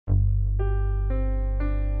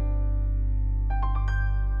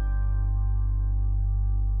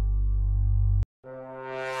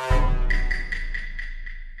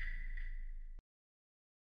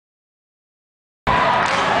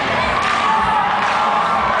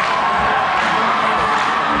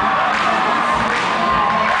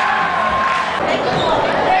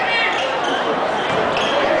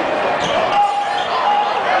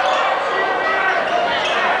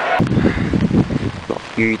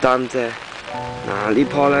魚擔遮。嗱呢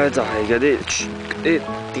棵咧就係嗰啲跌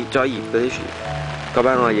咗葉嗰啲樹，嗰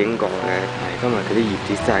班我影過嘅，係今日嗰啲葉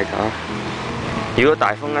跌晒咗。如果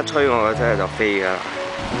大風一吹我嘅車就飛㗎啦。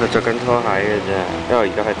我着緊拖鞋嘅啫，因為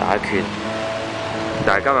而家係打拳。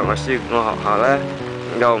但係今日我學校咧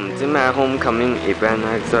又唔知咩 homecoming event 咧，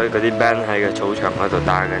所以嗰啲 band 喺個草場嗰度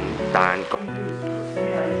打緊彈鋼。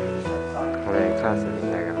我哋 class 點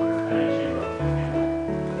嚟㗎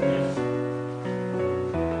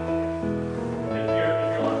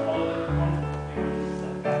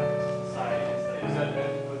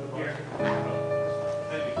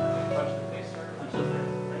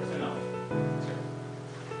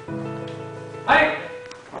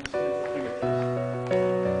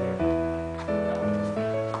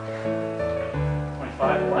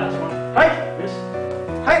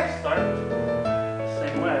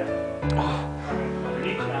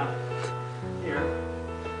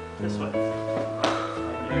？This way.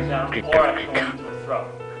 Bring it down, or actually going into the throat.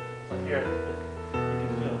 So here, you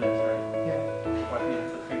can feel this, right? Yeah. Or I think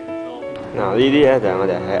it's the cream feel. 嗱，呢啲咧就係我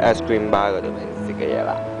哋喺 ice cream bar 嗰度平時食嘅嘢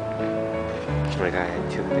啦。我而家喺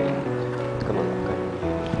超地，今日落緊雨。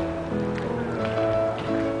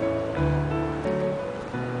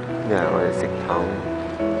呢係我哋食堂，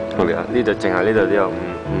我哋呢度淨係呢度都有五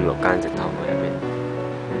六間食堂喺入邊。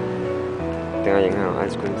等我影下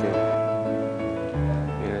ice cream 先。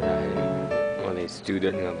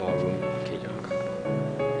 student 嘅 ballroom 其中一個，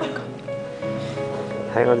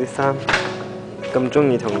睇我啲衫，咁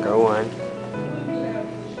中意同狗玩，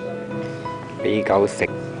俾狗食，學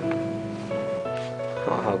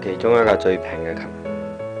校其中一個最平嘅琴。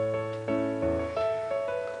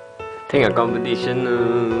聽日 competition 啊，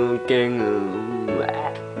驚啊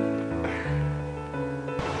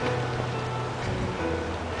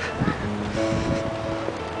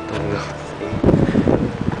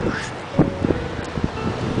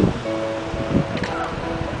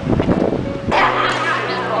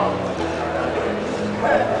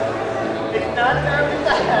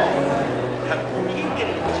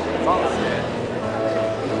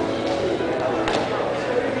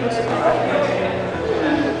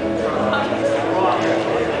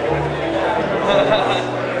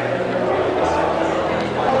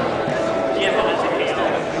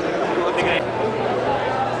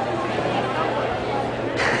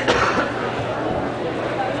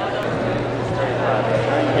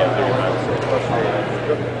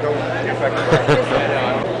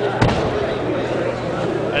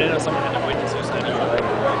！I didn't know someone had to witness suicide.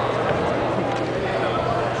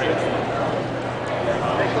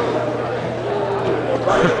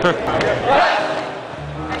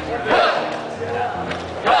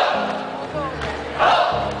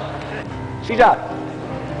 시작!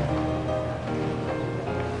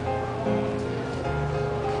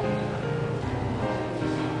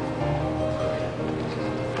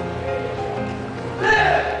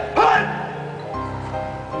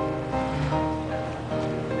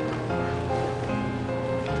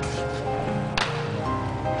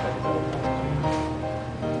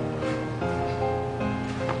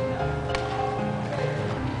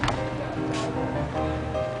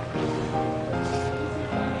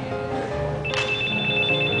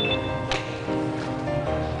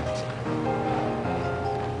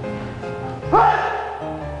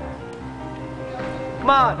 Come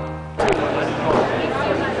on!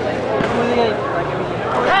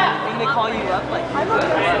 When they call you up, like,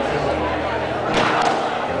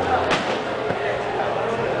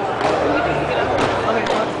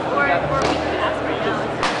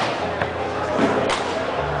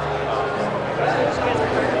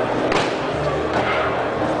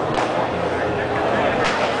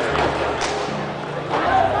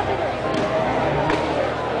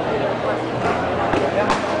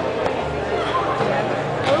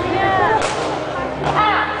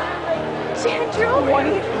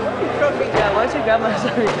 yeah, why don't you grab my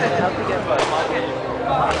sorry? I'll have to get my pocket.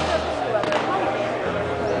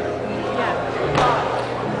 Yeah.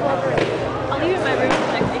 I'll leave it in my room for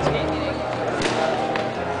the next HBA meeting.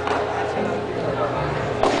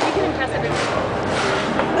 You can impress everyone.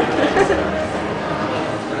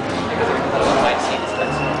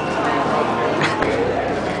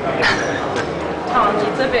 Tom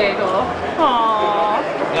eats a bagel. Aww.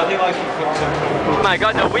 Oh my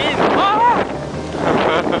god, the wind! Ah!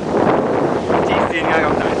 黐線㗎咁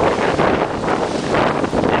大，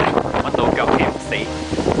乜到腳氣唔死，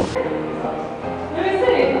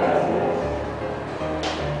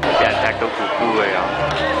俾人踢到咕咕嘅又，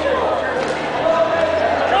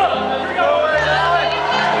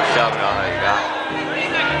好傷咗佢而家。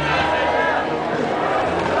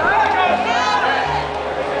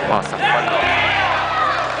哇，10分喎！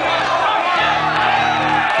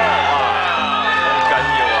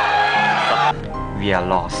 are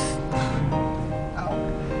lost.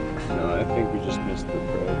 No, I think we just missed the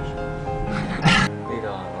bridge. 呢度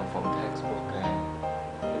係我放 textbook 嘅，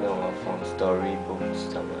呢度我放 storybooks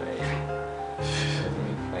就係嗰啲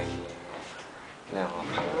廢嘢，呢度我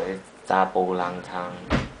放嗰啲揸煲冷餐，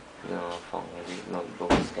呢度我放嗰啲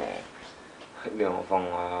notebooks 嘅，呢度我放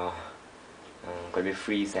我嗰啲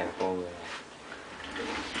free sample 嘅，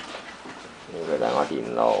呢個就係我電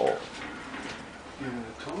腦。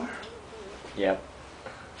Yep。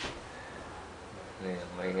呢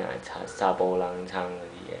我已經係揸煲冷餐嗰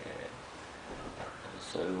啲嘢。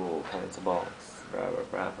水壺 pencil box，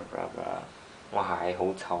 我鞋好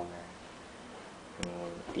臭嘅，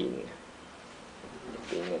電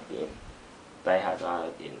嘅電，底下都有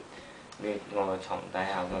電。呢我個床底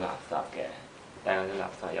下好多垃圾嘅，但係嗰啲垃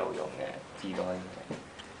圾有用嘅，知道應該。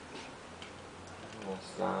我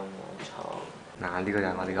衫我床，嗱呢個就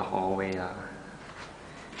係我哋嘅hallway啦，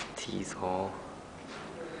廁所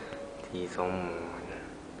門。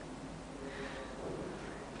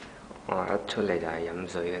我一出嚟就係飲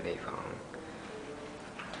水嘅地方，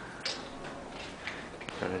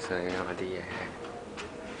飲水嗰啲嘢。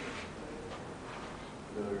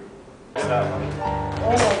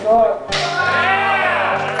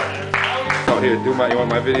Oh, here, you want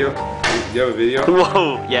my video? You have a video?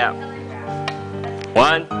 Whoa, yeah.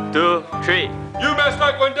 1, 2, 3. You messed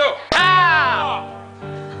Tae Kwon Do! Ah!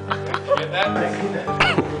 Get that?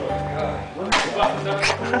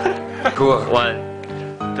 Cool.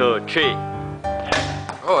 1, 2, 3.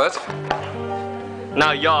 Oh, that's...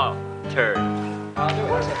 Now your turn.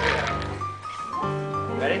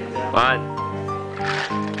 Ready? 1.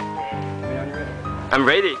 I'm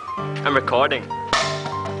ready. I'm recording.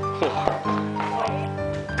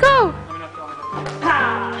 Go!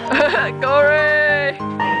 Go Ray!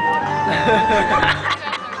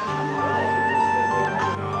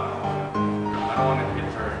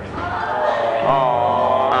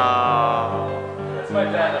 That's my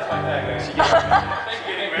dad, that's my dad. She's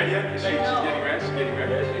getting ready. She's getting ready. She's getting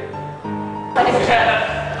ready.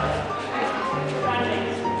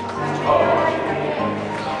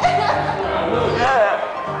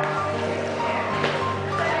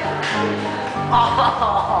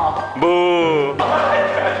 Boo!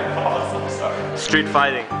 I'm sorry. Street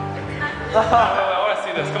fighting. I want to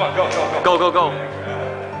see this. Come on, go. Go, go, go.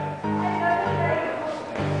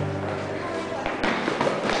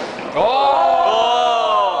 Oh!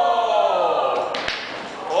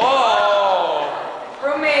 Oh!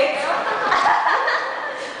 Roommates.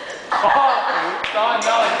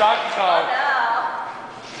 Now it's Donkey Kong.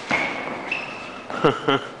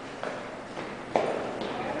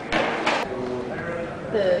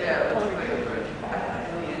 Yeah,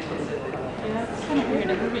 it's kind of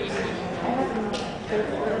weird.